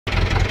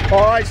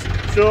Alright,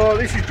 so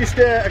this is just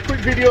a quick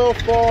video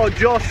for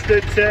Josh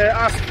that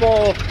asked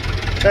for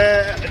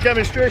a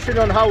demonstration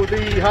on how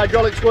the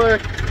hydraulics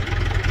work.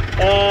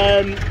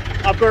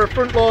 I've got a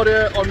front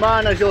loader on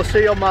mine, as you'll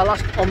see on my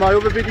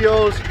other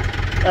videos.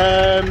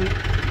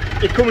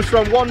 It comes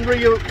from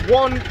only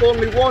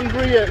one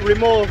rear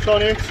remote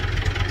on it,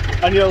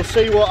 and you'll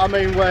see what I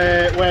mean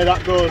where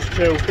that goes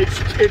to. It's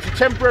a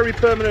temporary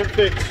permanent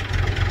fix,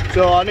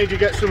 so I need to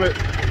get something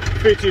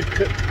fitted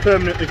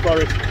permanently for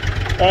it.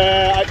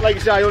 Like I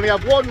say, I only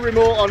have one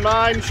remote on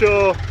mine,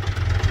 so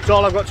it's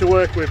all I've got to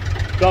work with.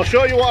 So I'll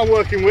show you what I'm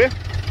working with.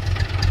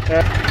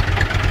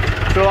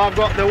 So I've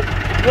got the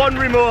one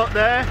remote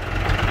there,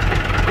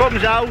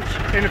 comes out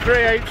in a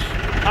 3/8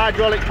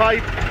 hydraulic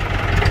pipe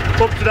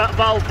up to that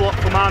valve block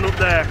for mine up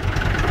there.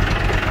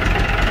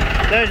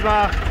 There's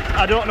my,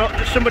 I don't know,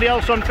 somebody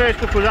else on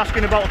Facebook was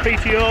asking about a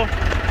PTO.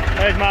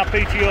 There's my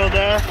PTO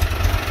there.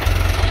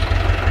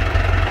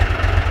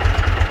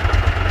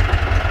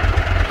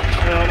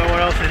 I don't know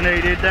what else is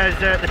needed. There's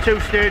the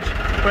two-speed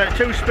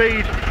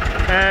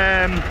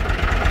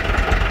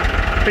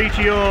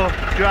PTO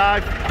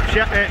drive,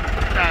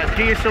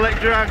 gear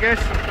selector, I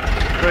guess.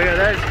 So yeah,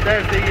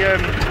 there's the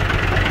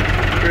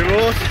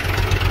remote.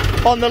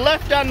 On the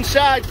left-hand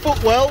side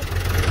footwell,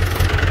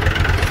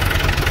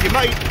 you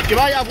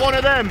might have one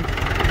of them.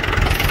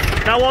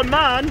 Now on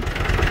mine,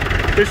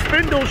 the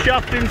spindle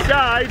shaft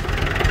inside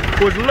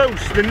was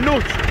loose. The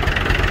nut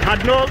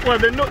had no, well,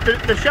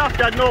 the shaft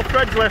had no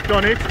threads left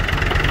on it.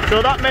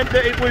 So that meant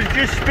that it was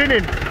just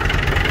spinning.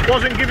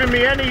 Wasn't giving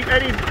me any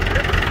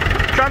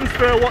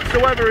transfer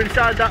whatsoever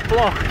inside that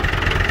block.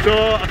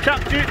 So I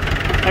tapped it,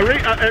 I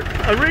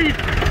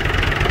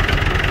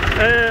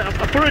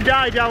put a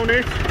die down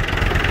it,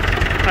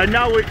 and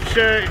now it's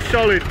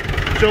solid.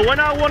 So when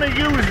I want to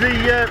use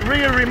the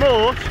rear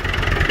remote,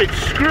 it's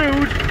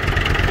screwed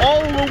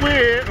all the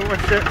way.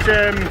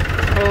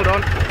 Hold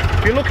on.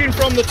 If you're looking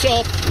from the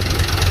top,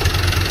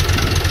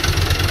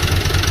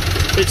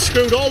 it's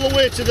screwed all the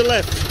way to the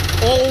left,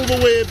 all the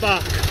way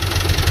back,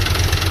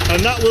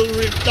 and that will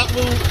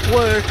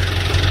work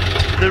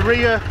the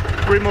rear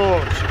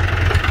remote.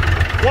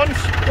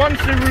 Once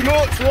the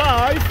remote's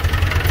live,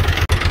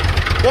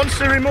 once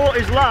the remote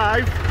is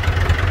live,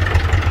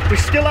 we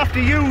still have to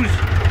use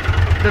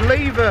the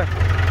lever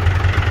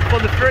for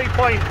the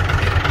 3-point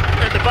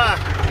at the back.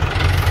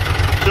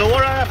 So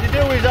what I have to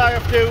do is I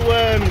have to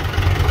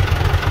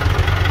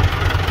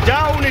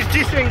down is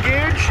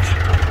disengaged.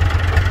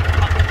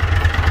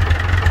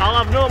 I'll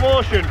have no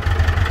motion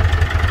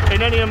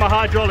in any of my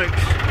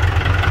hydraulics.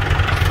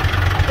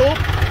 Up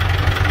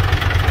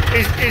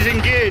is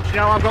engaged.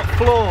 Now I've got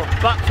flow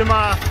back to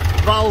my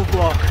valve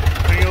block,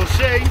 and you'll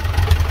see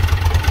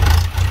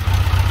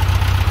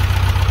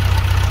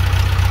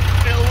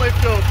it'll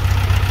lift up.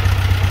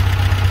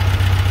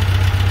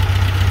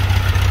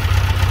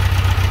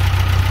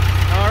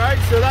 Alright,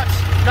 so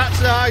that's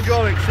the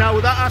hydraulics. Now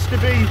that has to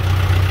be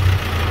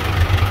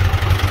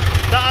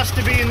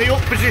in the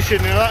up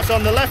position. Now that's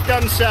on the left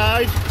hand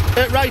side,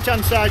 right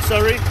hand side,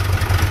 sorry,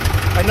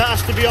 and that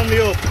has to be on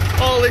the up.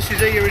 All this is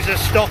here is a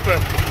stopper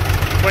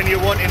when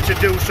you're wanting to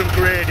do some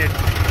grading.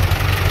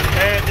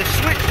 The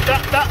switch,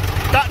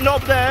 that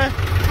knob there,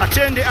 I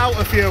turned it out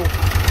a few.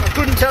 I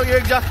couldn't tell you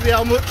exactly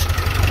how much,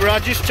 but I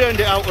just turned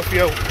it out a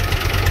few.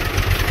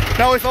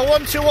 Now if I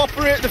want to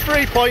operate the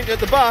 3-point at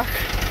the back,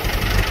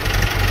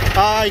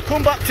 I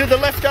come back to the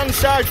left hand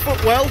side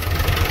footwell,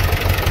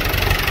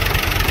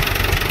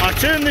 I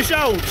turn this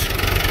out.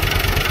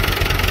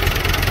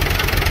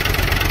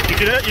 You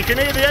can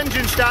hear the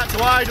engine start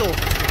to idle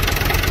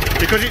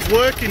because it's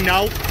working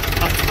now.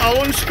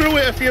 I'll unscrew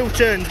it a few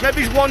turns,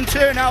 maybe one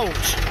turn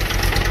out.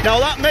 Now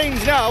that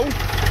means now,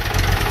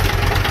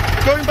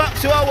 going back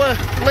to our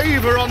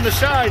lever on the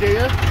side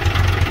here,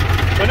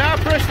 when I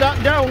press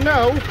that down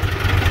now,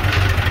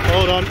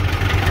 hold on,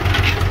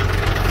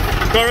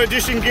 got to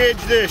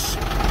disengage this.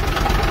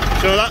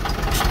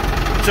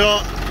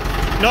 So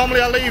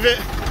normally I leave it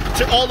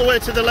all the way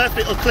to the left,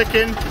 it'll click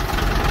in,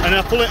 and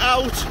I pull it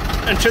out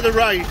and to the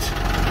right,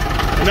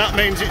 and that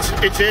means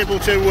it's able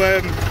to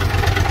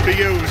be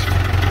used.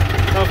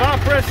 Now if I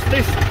press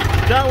this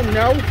down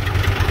now,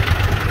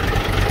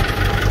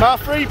 my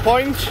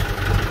 3-point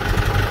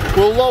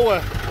will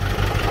lower.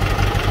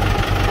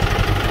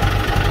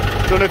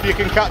 Don't know if you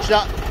can catch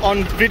that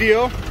on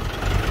video.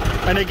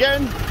 And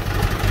again,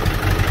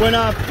 when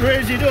I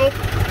raise it up,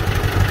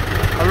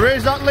 I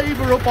raise that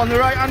lever up on the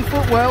right hand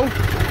footwell.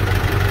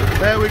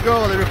 There we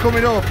go, they're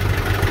coming up.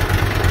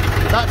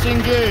 That's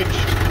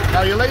engaged.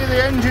 Now you'll hear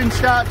the engine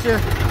start to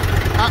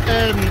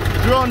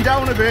drone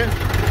down a bit,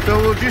 so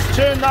we'll just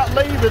turn that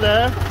lever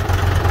there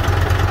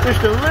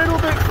just a little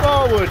bit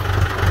forward.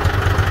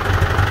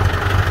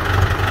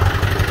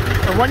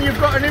 And when you've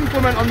got an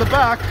implement on the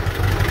back,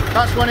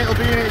 that's when it'll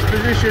be in its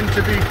position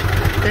to be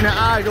in an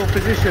idle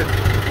position.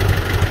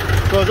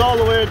 Goes all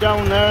the way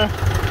down there,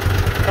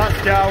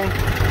 that's down,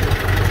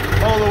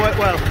 all the way,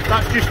 well,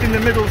 that's just in the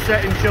middle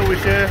setting, shall we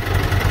say.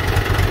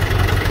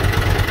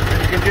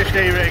 And you can just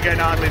hear it again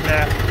idling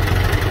there.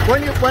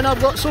 when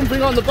I've got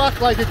something on the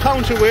back like a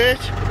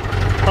counterweight,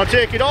 I'll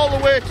take it all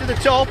the way to the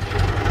top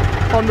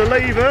on the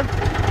lever.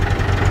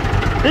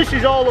 This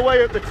is all the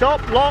way at the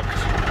top, locked.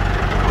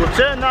 We'll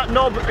turn that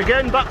knob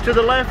again back to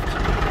the left.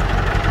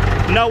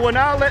 Now when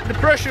I let the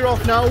pressure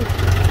off now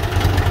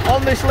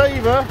on this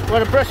lever,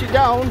 when I press it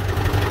down,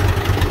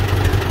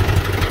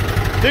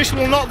 this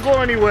will not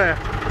go anywhere.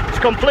 It's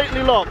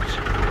completely locked.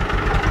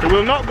 It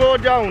will not go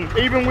down,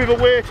 even with a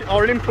weight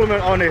or an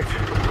implement on it.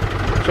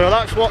 So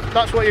that's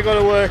what you've got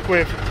to work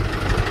with.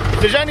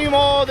 If there's any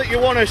more that you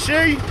want to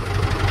see,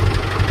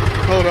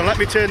 hold on, let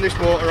me turn this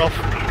motor off.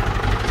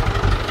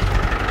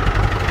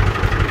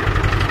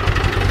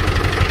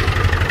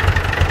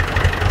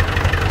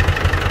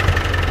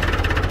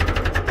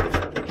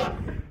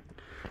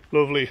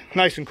 Lovely,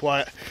 nice and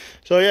quiet.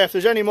 So yeah, if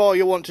there's any more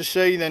you want to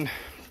see, then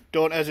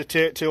don't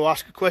hesitate to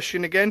ask a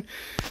question again.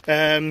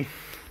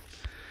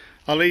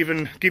 I'll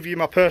even give you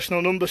my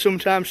personal number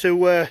sometimes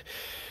to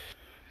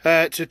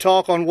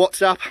talk on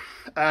WhatsApp,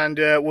 and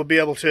we'll be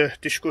able to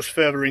discuss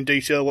further in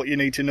detail what you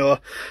need to know.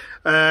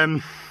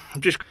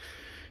 Just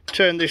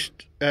turn this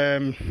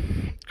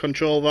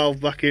control valve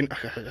back in. I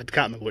can't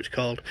remember what it's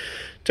called.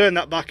 Turn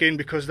that back in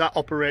because that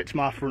operates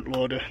my front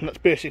loader, and that's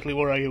basically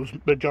what I use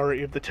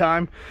majority of the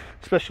time,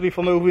 especially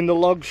for moving the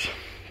logs.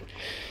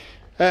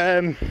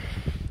 So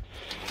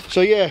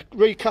yeah,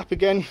 recap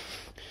again.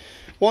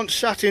 Once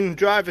sat in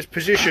driver's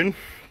position,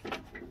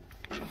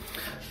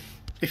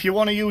 if you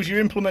want to use your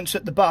implements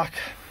at the back,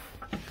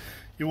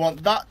 you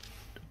want that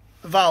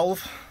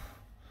valve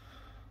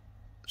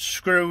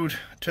screwed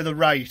to the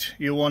right.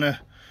 You want to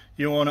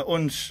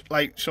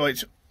so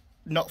it's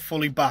not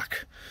fully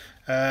back.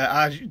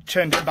 I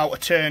turned it about a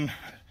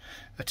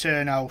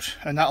turn out,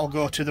 and that'll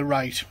go to the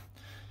right.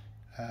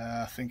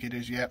 I think it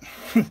is, yeah.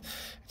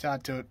 It's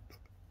hard to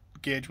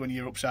gauge when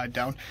you're upside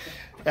down.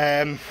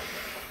 Then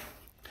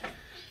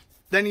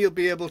you'll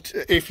be able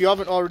to, if you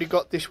haven't already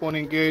got this one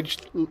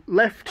engaged,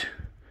 left,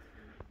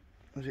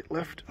 was it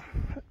left?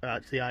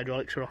 It's the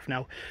hydraulics are off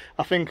now.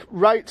 I think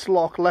right's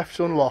lock, left's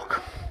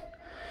unlock.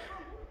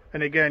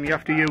 And again, you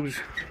have to use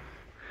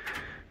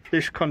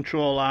this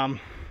control arm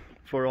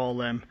for all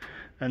them.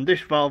 And this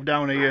valve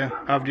down here,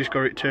 I've just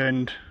got it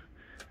turned.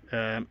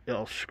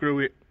 I'll screw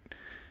it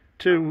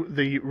to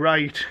the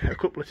right a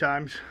couple of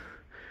times.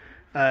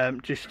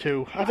 Just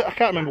to, I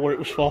can't remember what it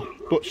was for,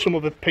 but some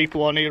of the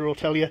people on here will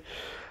tell you.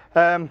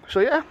 So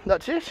yeah,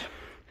 that's it.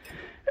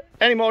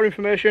 Any more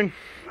information,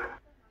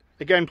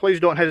 again,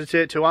 please don't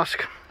hesitate to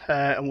ask,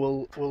 and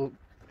we'll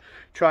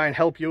try and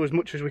help you as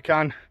much as we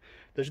can.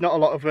 There's not a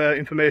lot of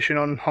information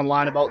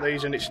online about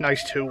these, and it's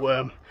nice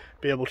to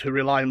be able to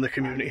rely on the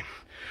community.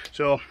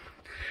 So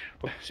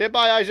say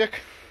bye, Isaac.